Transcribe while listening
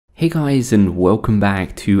Hey guys, and welcome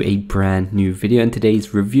back to a brand new video. In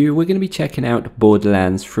today's review we're going to be checking out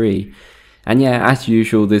Borderlands 3. And yeah, as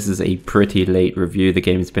usual, this is a pretty late review. The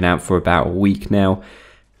game's been out for about a week now,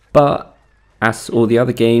 but as all the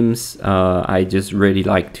other games, I just really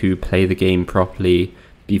like to play the game properly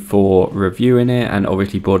before reviewing it. And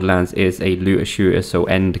obviously Borderlands is a looter shooter, so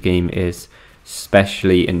endgame is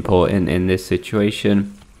especially important in this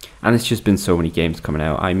situation. And it's just been so many games coming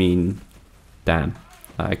out. I mean, damn.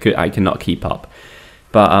 I cannot keep up.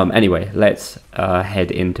 But anyway, let's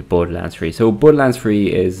head into Borderlands 3. So Borderlands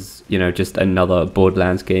 3 is, just another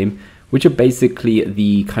Borderlands game, which are basically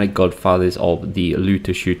the kind of godfathers of the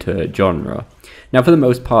looter shooter genre. Now, for the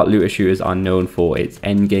most part, looter shooters are known for its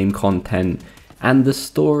endgame content, and the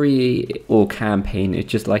story or campaign is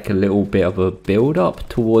just like a little bit of a build-up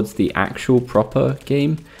towards the actual proper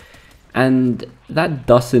game, and that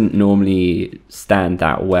doesn't normally stand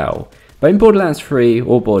that well. But in Borderlands 3,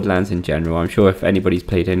 or Borderlands in general, I'm sure if anybody's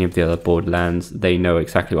played any of the other Borderlands, they know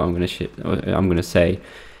exactly what I'm going to say.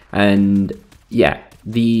 And yeah,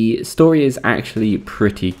 the story is actually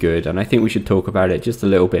pretty good, and I think we should talk about it just a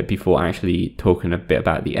little bit before actually talking a bit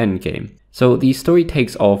about the end game. So the story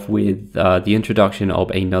takes off with the introduction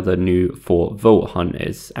of another new 4 Vault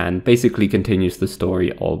Hunters, and basically continues the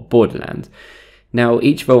story of Borderlands. Now,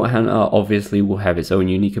 each Vault Hunter obviously will have its own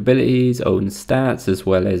unique abilities, own stats, as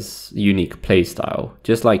well as unique playstyle,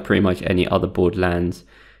 just like pretty much any other Borderlands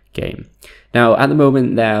game. Now, at the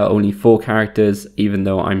moment, there are only 4 characters, even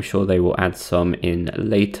though I'm sure they will add some in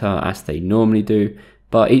later, as they normally do,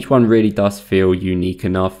 but each one really does feel unique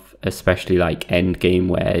enough, especially like endgame,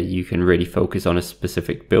 where you can really focus on a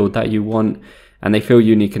specific build that you want, and they feel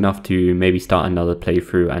unique enough to maybe start another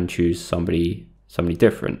playthrough and choose somebody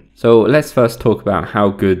different. So let's first talk about how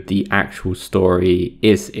good the actual story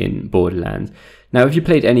is in Borderlands. Now, if you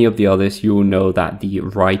played any of the others, you'll know that the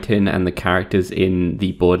writing and the characters in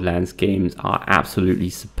the Borderlands games are absolutely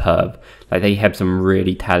superb. Like, they have some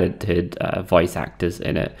really talented voice actors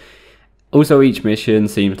in it. Also, each mission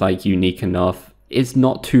seems like unique enough. It's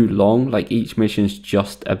not too long, like each mission's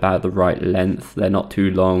just about the right length. They're not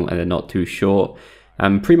too long and they're not too short.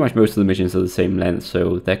 Pretty much most of the missions are the same length,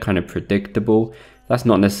 so they're kind of predictable. That's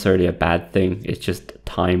not necessarily a bad thing, it's just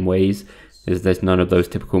time ways. There's none of those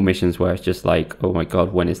typical missions where it's just like, oh my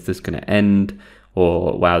god, when is this going to end?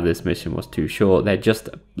 Or wow, this mission was too short. They're just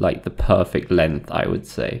like the perfect length, I would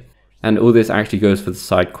say. And all this actually goes for the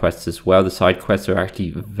side quests as well. The side quests are actually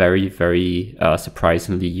very, very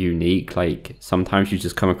surprisingly unique. Like, sometimes you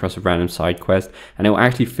just come across a random side quest and it will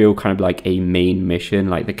actually feel kind of like a main mission.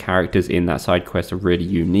 Like, the characters in that side quest are really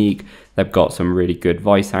unique. They've got some really good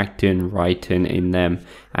voice acting, writing in them.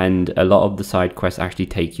 And a lot of the side quests actually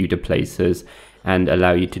take you to places and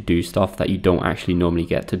allow you to do stuff that you don't actually normally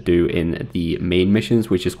get to do in the main missions,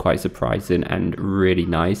 which is quite surprising and really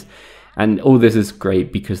nice. And all this is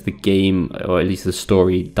great because the game, or at least the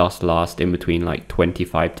story, does last in between like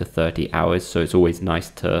 25 to 30 hours. So it's always nice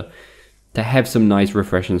to have some nice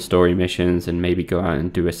refreshing story missions and maybe go out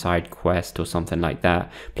and do a side quest or something like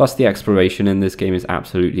that. Plus, the exploration in this game is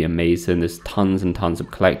absolutely amazing. There's tons and tons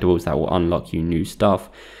of collectibles that will unlock you new stuff.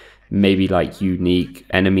 Maybe like unique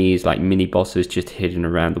enemies, like mini bosses just hidden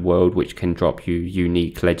around the world, which can drop you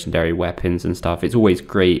unique legendary weapons and stuff. It's always a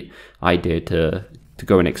great idea to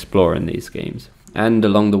go and explore in these games. And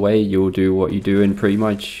along the way, you'll do what you do in pretty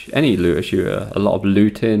much any looter shooter. A lot of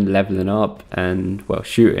looting, leveling up, and, well,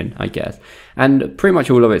 shooting, I guess. And pretty much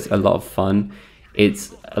all of it's a lot of fun.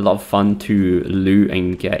 It's a lot of fun to loot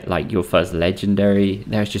and get, like, your first legendary.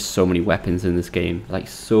 There's just so many weapons in this game. Like,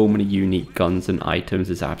 so many unique guns and items.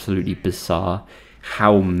 It's absolutely bizarre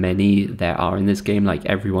how many there are in this game. Like,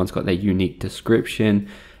 everyone's got their unique description,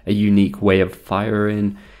 a unique way of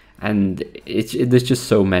firing. And there's just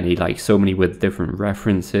so many, like so many with different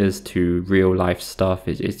references to real life stuff.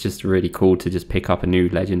 It's just really cool to just pick up a new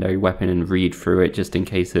legendary weapon and read through it just in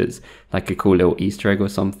case it's like a cool little Easter egg or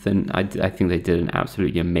something. I think they did an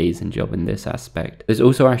absolutely amazing job in this aspect. There's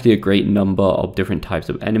also actually a great number of different types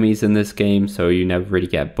of enemies in this game, so you never really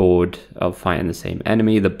get bored of fighting the same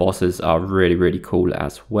enemy. The bosses are really, really cool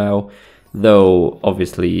as well, though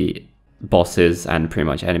obviously bosses and pretty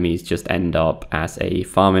much enemies just end up as a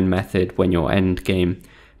farming method when you're end game,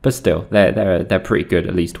 but still they're pretty good,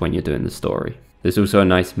 at least when you're doing the story. There's also a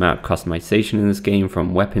nice amount of customization in this game,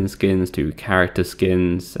 from weapon skins to character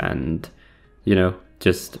skins, and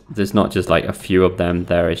just there's not just like a few of them.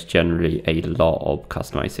 There is generally a lot of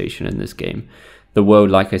customization in this game. The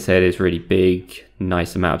world, like I said, is really big,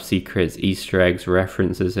 nice amount of secrets, Easter eggs,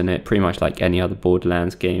 references in it, pretty much like any other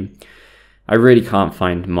Borderlands game. I really can't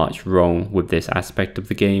find much wrong with this aspect of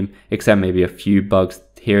the game, except maybe a few bugs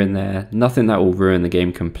here and there. Nothing that will ruin the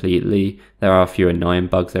game completely. There are a few annoying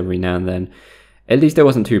bugs every now and then. At least it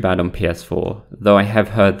wasn't too bad on PS4, though I have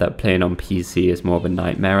heard that playing on PC is more of a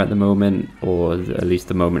nightmare at the moment, or at least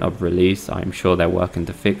the moment of release. I'm sure they're working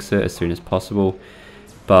to fix it as soon as possible.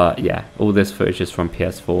 But yeah, all this footage is from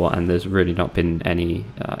PS4 and there's really not been any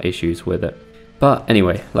issues with it. But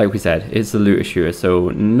anyway, like we said, it's a looter shooter, so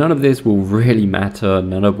none of this will really matter.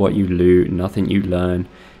 None of what you loot, nothing you learn,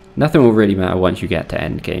 nothing will really matter once you get to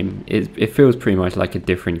endgame. It feels pretty much like a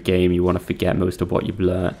different game. You want to forget most of what you've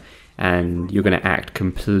learned, and you're going to act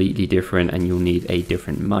completely different, and you'll need a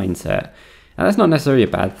different mindset. And that's not necessarily a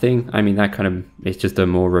bad thing. I mean, that kind of, it's just a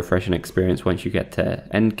more refreshing experience once you get to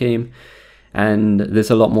endgame. And there's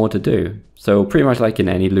a lot more to do. So pretty much like in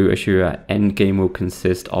any looter shooter, endgame will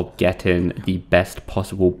consist of getting the best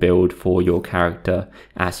possible build for your character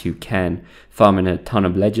as you can, farming a ton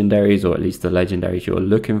of legendaries, or at least the legendaries you're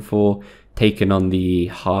looking for, taking on the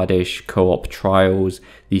hardish co-op trials,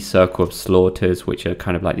 the circle of slaughters, which are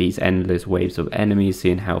kind of like these endless waves of enemies,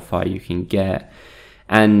 seeing how far you can get.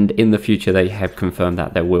 And in the future, they have confirmed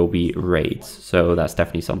that there will be raids. So that's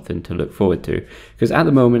definitely something to look forward to. Because at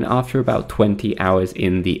the moment, after about 20 hours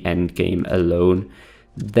in the end game alone,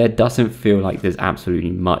 there doesn't feel like there's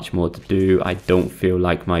absolutely much more to do. I don't feel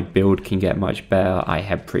like my build can get much better. I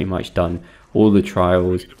have pretty much done all the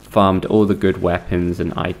trials, farmed all the good weapons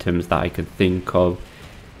and items that I could think of.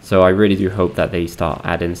 So I really do hope that they start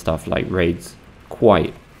adding stuff like raids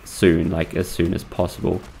quite soon, like as soon as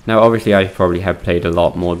possible. Now obviously I probably have played a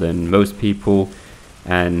lot more than most people,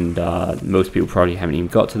 and most people probably haven't even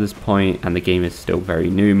got to this point, and the game is still very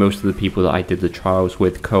new. Most of the people that I did the trials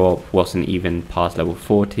with co-op wasn't even past level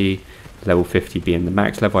 40, level 50 being the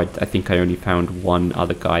max level. I think I only found one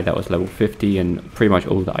other guy that was level 50, and pretty much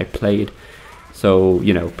all that I played. So,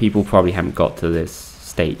 you know, people probably haven't got to this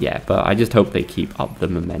state yet, but I just hope they keep up the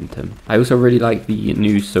momentum. I also really like the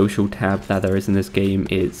new social tab that there is in this game.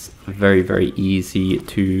 It's very, very easy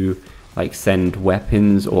to like send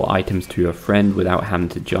weapons or items to your friend without having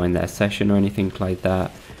to join their session or anything like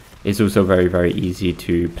that. It's also very, very easy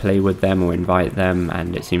to play with them or invite them,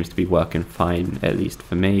 and it seems to be working fine, at least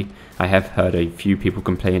for me. I have heard a few people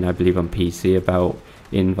complain, I believe on PC, about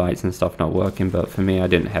invites and stuff not working, but for me I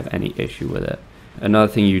didn't have any issue with it.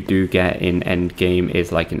 Another thing you do get in endgame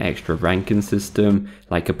is like an extra ranking system.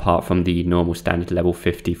 Like apart from the normal standard level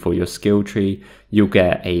 50 for your skill tree, you'll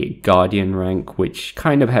get a guardian rank, which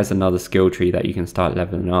kind of has another skill tree that you can start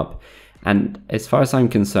leveling up. And as far as I'm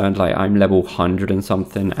concerned, like I'm level 100 and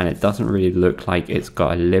something, and it doesn't really look like it's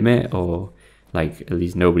got a limit, or like at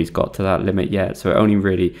least nobody's got to that limit yet. So it only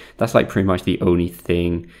really, that's like pretty much the only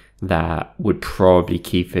thing that would probably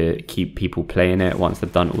keep people playing it once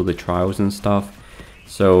they've done all the trials and stuff.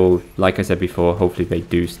 So like I said before, hopefully they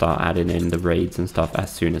do start adding in the raids and stuff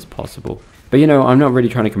as soon as possible. But you know, I'm not really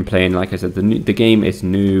trying to complain. Like I said, the game is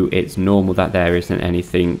new. It's normal that there isn't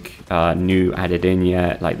anything new added in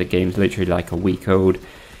yet. Like the game's literally like a week old.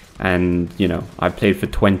 And you know, I've played for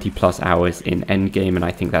 20 plus hours in endgame, and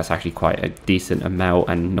I think that's actually quite a decent amount,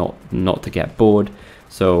 and not to get bored.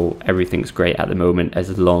 So everything's great at the moment,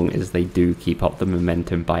 as long as they do keep up the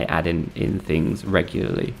momentum by adding in things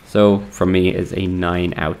regularly. So from me, it's a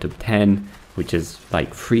 9 out of 10, which is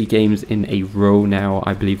like 3 games in a row now.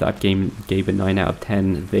 I believe that I've gave a 9 out of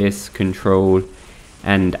 10. This, Control,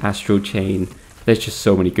 and Astral Chain. There's just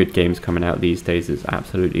so many good games coming out these days. It's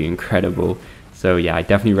absolutely incredible. So yeah, I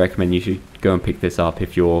definitely recommend you should go and pick this up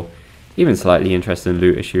if you're even slightly interested in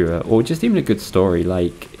looter shooter, or just even a good story.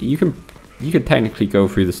 Like you could technically go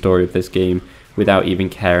through the story of this game without even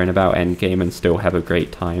caring about endgame and still have a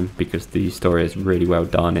great time, because the story is really well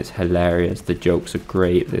done. It's hilarious, the jokes are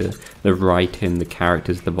great, the writing, the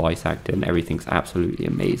characters, the voice acting, everything's absolutely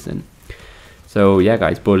amazing. So yeah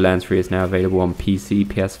guys, Borderlands 3 is now available on PC,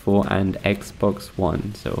 PS4 and Xbox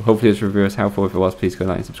One. So hopefully this review was helpful. If it was, please go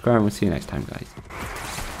like and subscribe, and we'll see you next time guys.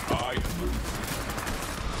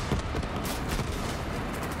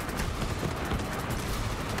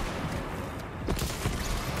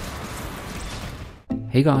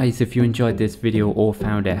 Hey guys, if you enjoyed this video or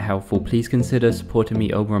found it helpful, please consider supporting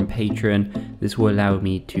me over on Patreon. This will allow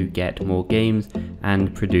me to get more games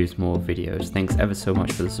and produce more videos. Thanks ever so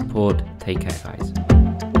much for the support. Take care guys.